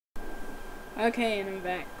Okay, and I'm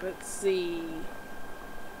back. Let's see.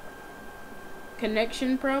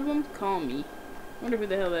 Connection problem? Call me. Wonder who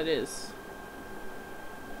the hell that is.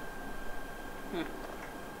 Huh.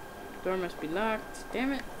 Door must be locked.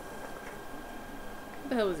 Damn it. What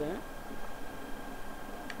the hell is that?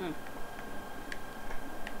 Huh.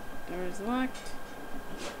 Door is locked.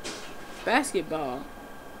 Basketball.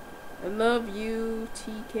 I love you,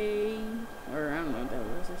 TK. Or I don't know what that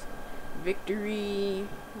was. Victory.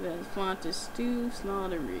 The font is too small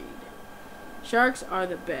to read. Sharks are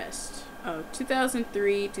the best. Oh,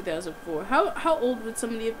 2003, 2004. How old would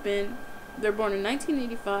somebody have been? They're born in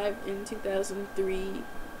 1985 and 2003,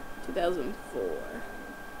 2004.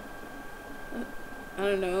 I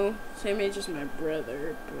don't know. Same age as my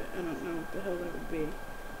brother, but I don't know what the hell that would be.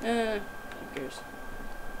 Who cares?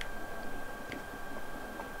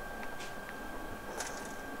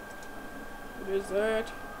 What is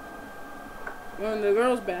that? Go in the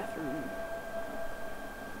girls' bathroom.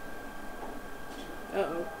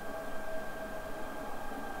 Uh-oh.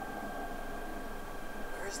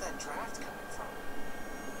 Where's that draft coming from?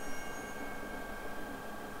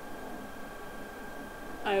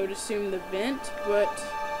 I would assume the vent, but...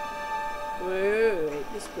 Wait,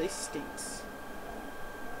 this place stinks.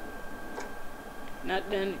 Not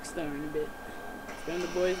done exploring a bit. Let's go in the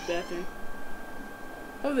boys' bathroom.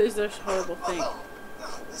 Oh, there's this horrible thing. Oh,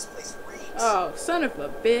 this place reeks. Oh, son of a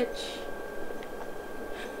bitch.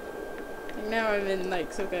 And now I'm in,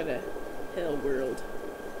 like, some kind of hell world.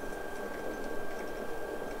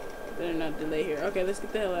 Better not delay here. Okay, let's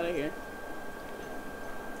get the hell out of here.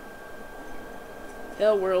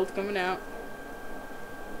 Hell world coming out.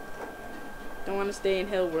 Don't want to stay in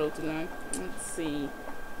hell world too long. Let's see.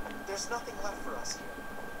 There's nothing left for us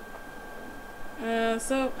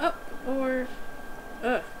So here. up or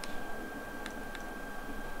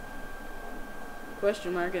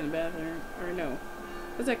question mark in the bathroom, or no?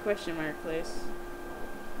 What's that question mark place?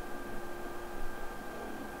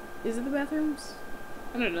 Is it the bathrooms?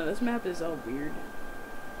 I don't know. This map is all weird.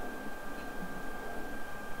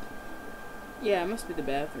 Yeah, it must be the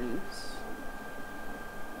bathrooms.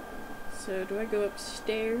 So do I go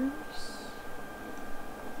upstairs?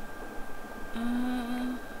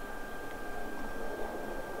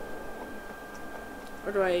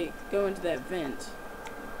 Or do I go into that vent?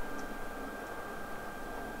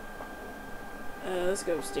 Let's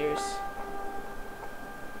go upstairs.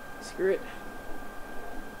 Screw it.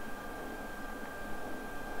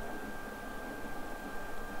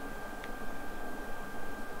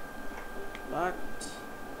 Locked.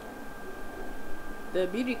 The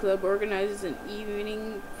beauty club organizes an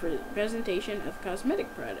evening for presentation of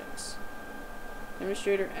cosmetic products.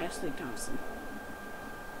 Demonstrator Ashley Thompson.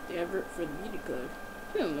 The advert for the beauty club.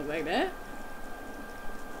 She don't look like that.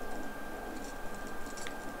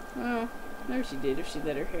 Well, maybe she did if she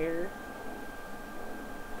let her hair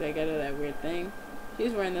back out of that weird thing.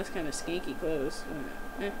 She's wearing those kind of skanky clothes.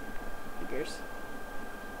 Who cares?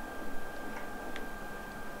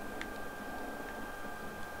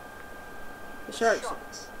 The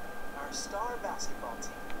Sharks. Our star basketball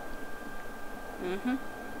team.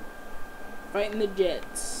 Fighting the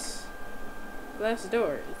Jets. Glass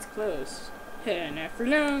door. It's closed. Not for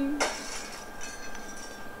long.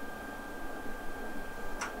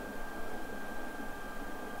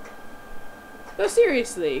 So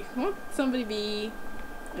seriously, won't somebody be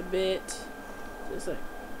a bit just like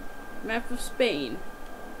map of Spain?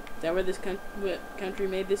 Is that where this country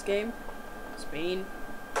made this game? Spain.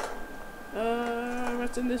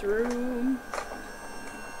 What's in this room?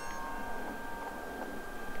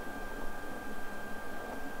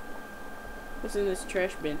 What's in this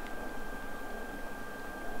trash bin?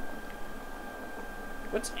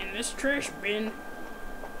 What's in this trash bin?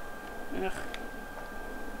 Ugh.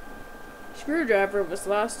 Screwdriver was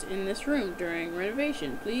lost in this room during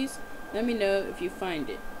renovation. Please let me know if you find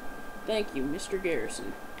it. Thank you, Mr.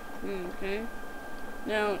 Garrison. Okay.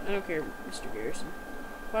 No, I don't care, Mr. Garrison.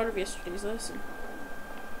 Part of yesterday's lesson.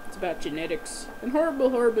 It's about genetics and horrible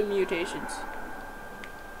mutations.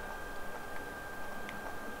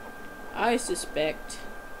 I suspect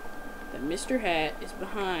that Mr. Hat is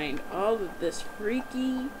behind all of this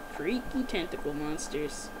freaky tentacle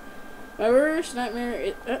monsters. My worst nightmare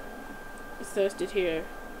is toasted here.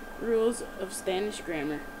 Rules of Spanish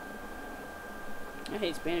grammar. I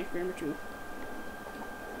hate Spanish grammar too.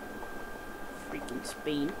 Freaking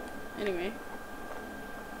Spain. Anyway.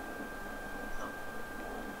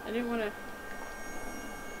 I didn't want to...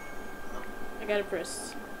 I gotta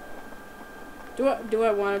press... Do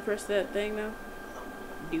I want to press that thing though?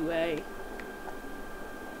 Do I?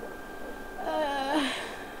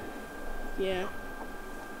 Yeah.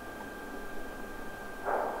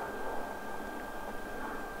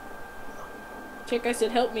 Chick, I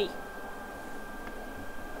said help me.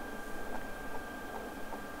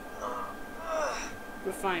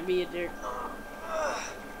 We're fine, be a jerk.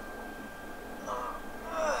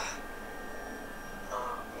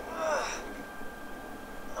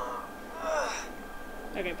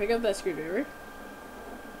 Okay, pick up that screwdriver.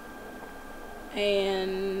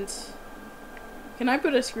 And can I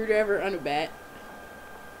put a screwdriver on a bat?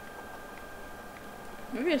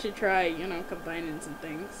 Maybe I should try, you know, combining some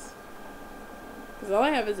things. Because all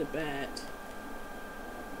I have is a bat.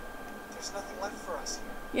 There's nothing left for us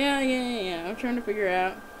here. Yeah. I'm trying to figure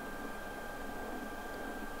out.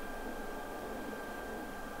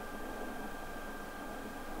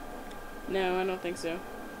 No, I don't think so.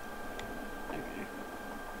 Okay.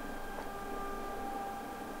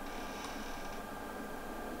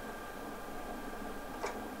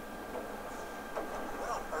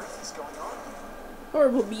 What on earth is going on here?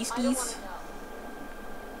 Horrible I don't want beasties. to know.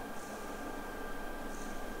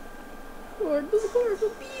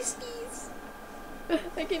 Horrible beasties.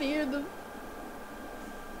 I can hear them.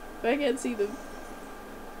 But I can't see them.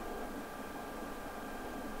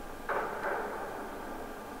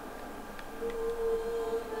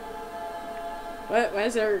 What? Why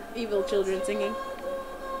is there evil children singing?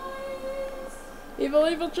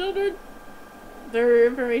 Evil children! There are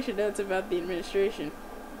information notes about the administration.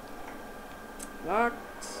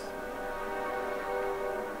 Locked.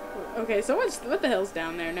 Okay, so what the hell's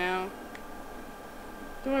down there now?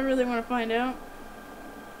 Do I really want to find out?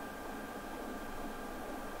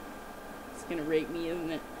 It's gonna rape me,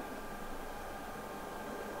 isn't it?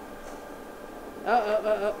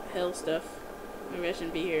 Oh, hell stuff. Maybe I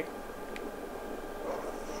shouldn't be here.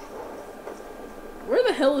 Where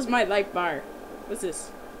the hell is my light bar? What's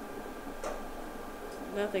this?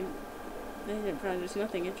 Nothing. There's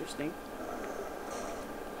nothing interesting.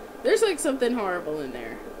 There's like something horrible in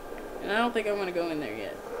there. And I don't think I want to go in there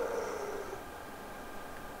yet.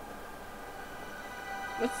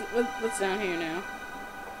 What's down here now?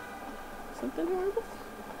 Something horrible?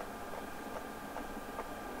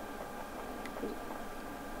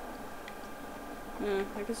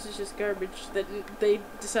 I guess it's just garbage that they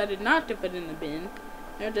decided not to put in the bin.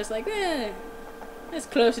 They're just like, that's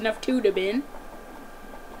close enough to the bin.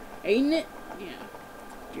 Ain't it? Yeah.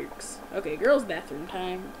 Jerks. Okay, girls' bathroom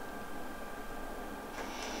time.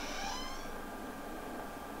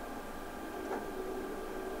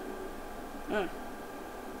 Oh.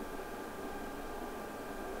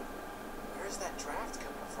 Where's that draft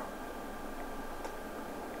coming from?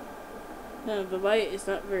 No, the light is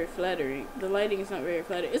not very flattering. The lighting is not very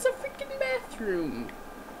flattering. It's a freaking bathroom.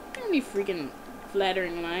 You don't need freaking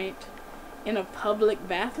flattering light in a public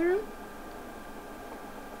bathroom.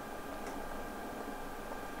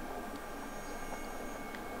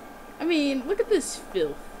 I mean, look at this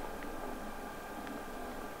filth.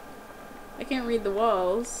 I can't read the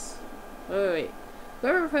walls. Wait.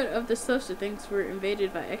 Whoever put up the social things were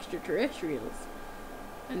invaded by extraterrestrials.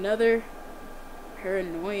 Another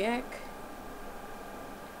paranoiac.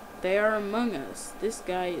 They are among us. This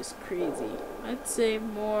guy is crazy. I'd say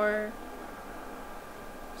more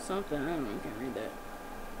something. I don't know. I can't read that.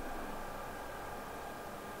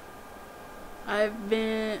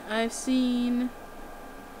 I've seen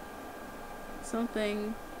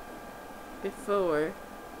something before.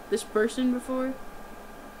 This person before.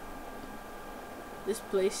 This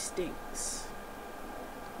place stinks.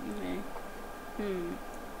 Okay. Can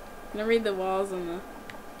I read the walls on the,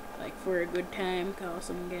 like, for a good time, call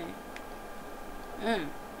some guy?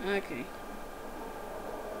 Okay.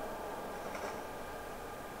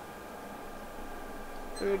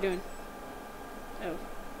 What are we doing? Oh.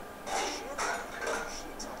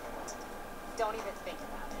 Don't even think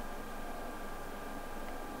about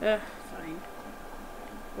it. Fine.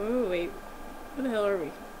 Wait. Where the hell are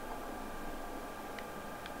we?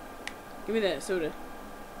 Give me that soda.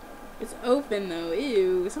 It's open though.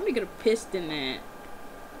 Ew. Somebody could have pissed in that.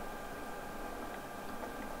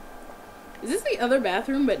 Is this the other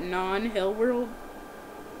bathroom but non-Hell World?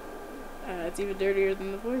 It's even dirtier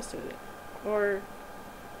than the boys' toilet. Or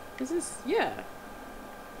is this? Yeah.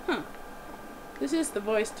 Huh. This is the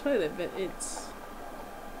boys' toilet, but it's...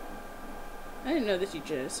 I didn't know the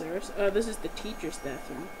teacher had a service. Oh, this is the teacher's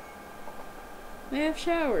bathroom. They have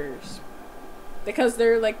showers. Because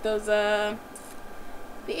they're like those, the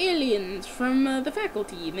aliens from, the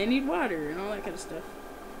faculty, and they need water and all that kind of stuff.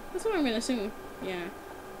 That's what I'm gonna assume. Yeah.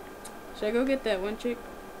 Should I go get that one chick?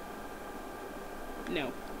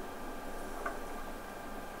 No.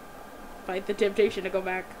 Fight the temptation to go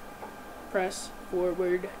back. Press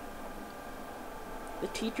forward. The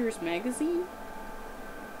Teacher's Magazine?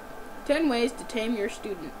 10 ways to tame your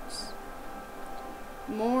students.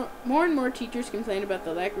 More and more teachers complain about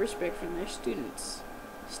the lack of respect from their students.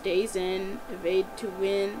 Stay zen, evade to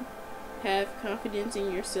win, have confidence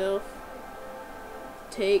in yourself,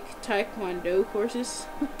 take taekwondo courses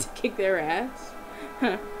to kick their ass,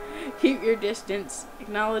 keep your distance,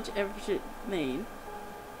 acknowledge effort made.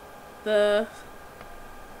 I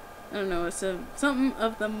don't know, it's something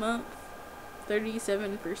of the month,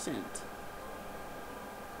 37%.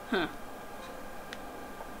 Huh.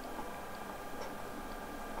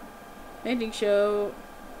 Painting show,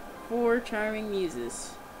 4 charming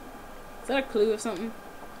muses. Is that a clue of something?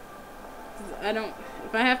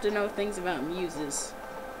 If I have to know things about muses,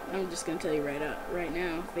 I'm just gonna tell you right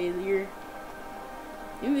now, failure.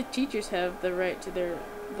 Even the teachers have the right to their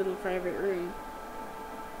little private room.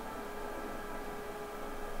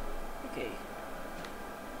 Okay.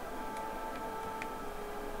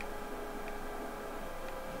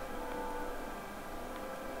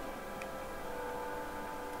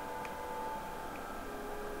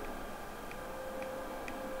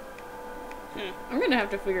 I'm gonna have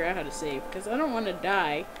to figure out how to save, because I don't want to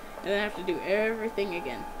die and then have to do everything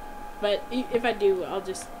again. But if I do, I'll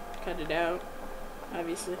just cut it out,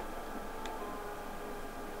 obviously.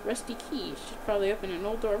 Rusty key. Should probably open an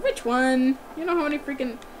old door. Which one? You know how many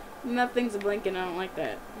freaking... Nothing's blinking, I don't like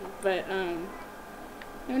that. But, how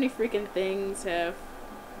many freaking things have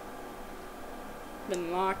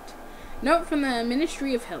been locked? Note from the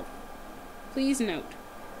Ministry of Health. Please note.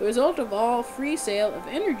 The result of all free sale of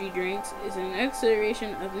energy drinks is an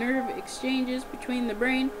acceleration of nerve exchanges between the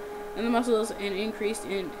brain and the muscles and increase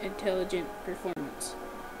in intelligent performance.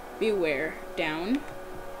 Beware, down,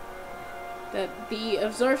 that the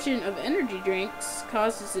absorption of energy drinks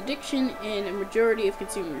causes addiction in a majority of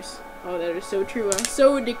consumers. Oh, that is so true. I'm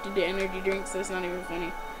so addicted to energy drinks, that's not even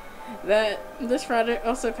funny. That this product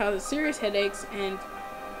also causes serious headaches and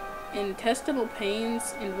intestinal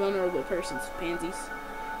pains in vulnerable persons. Pansies.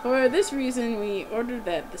 For this reason, we ordered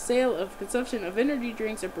that the sale of consumption of energy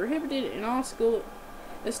drinks are prohibited in all school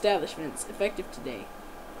establishments, effective today.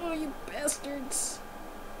 Oh, you bastards!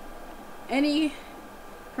 Any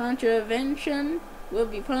contravention will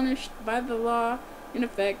be punished by the law in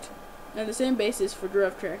effect on the same basis for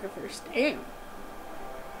drug traffickers. Damn.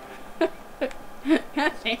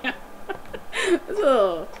 God damn. That's a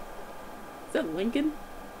little... Is that Lincoln?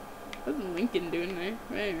 What's Lincoln doing there?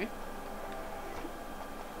 Anyway.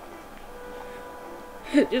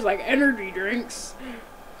 Just like energy drinks.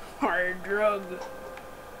 Hard drug.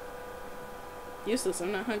 Useless,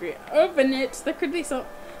 I'm not hungry. Open it! There could be some...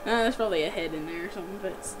 there's probably a head in there or something,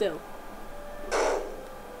 but still.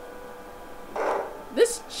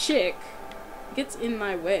 This chick gets in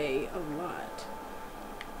my way a lot.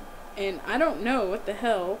 And I don't know what the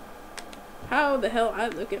hell... How the hell I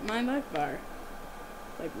look at my life bar.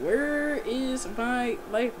 Like, where is my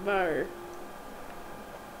life bar?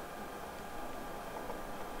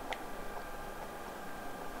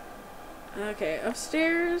 Okay,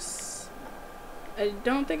 upstairs. I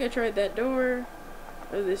don't think I tried that door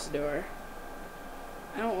or this door.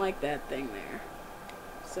 I don't like that thing there.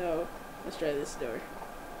 So, let's try this door.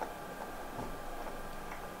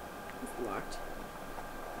 It's locked.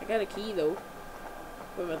 I got a key though.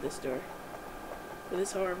 What about this door? With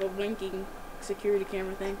this horrible blinking security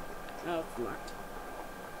camera thing? Oh, it's locked.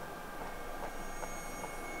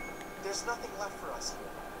 There's nothing left for us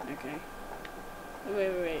here. Okay. Oh,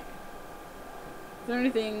 wait. Is there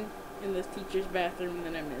anything in this teacher's bathroom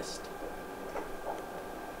that I missed?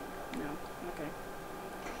 No. Okay.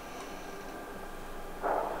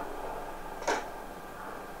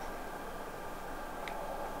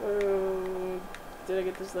 Oh, did I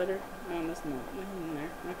get this letter? Oh, there's nothing in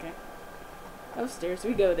there. Okay. Upstairs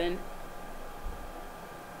we go then.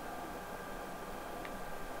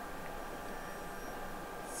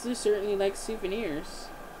 This is certainly like souvenirs.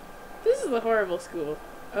 This is the horrible school.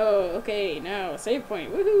 Oh, okay, now, save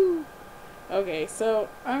point, woohoo! Okay, so,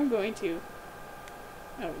 I'm going to...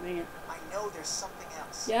 Oh, dang it. I know there's something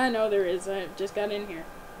else. Yeah, I know there is, I just got in here.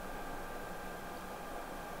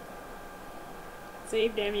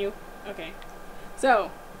 Save, damn you. Okay.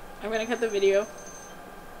 So, I'm gonna cut the video.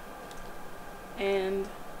 And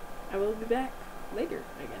I will be back later,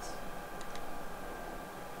 I guess.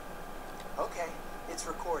 Okay, it's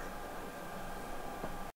recorded.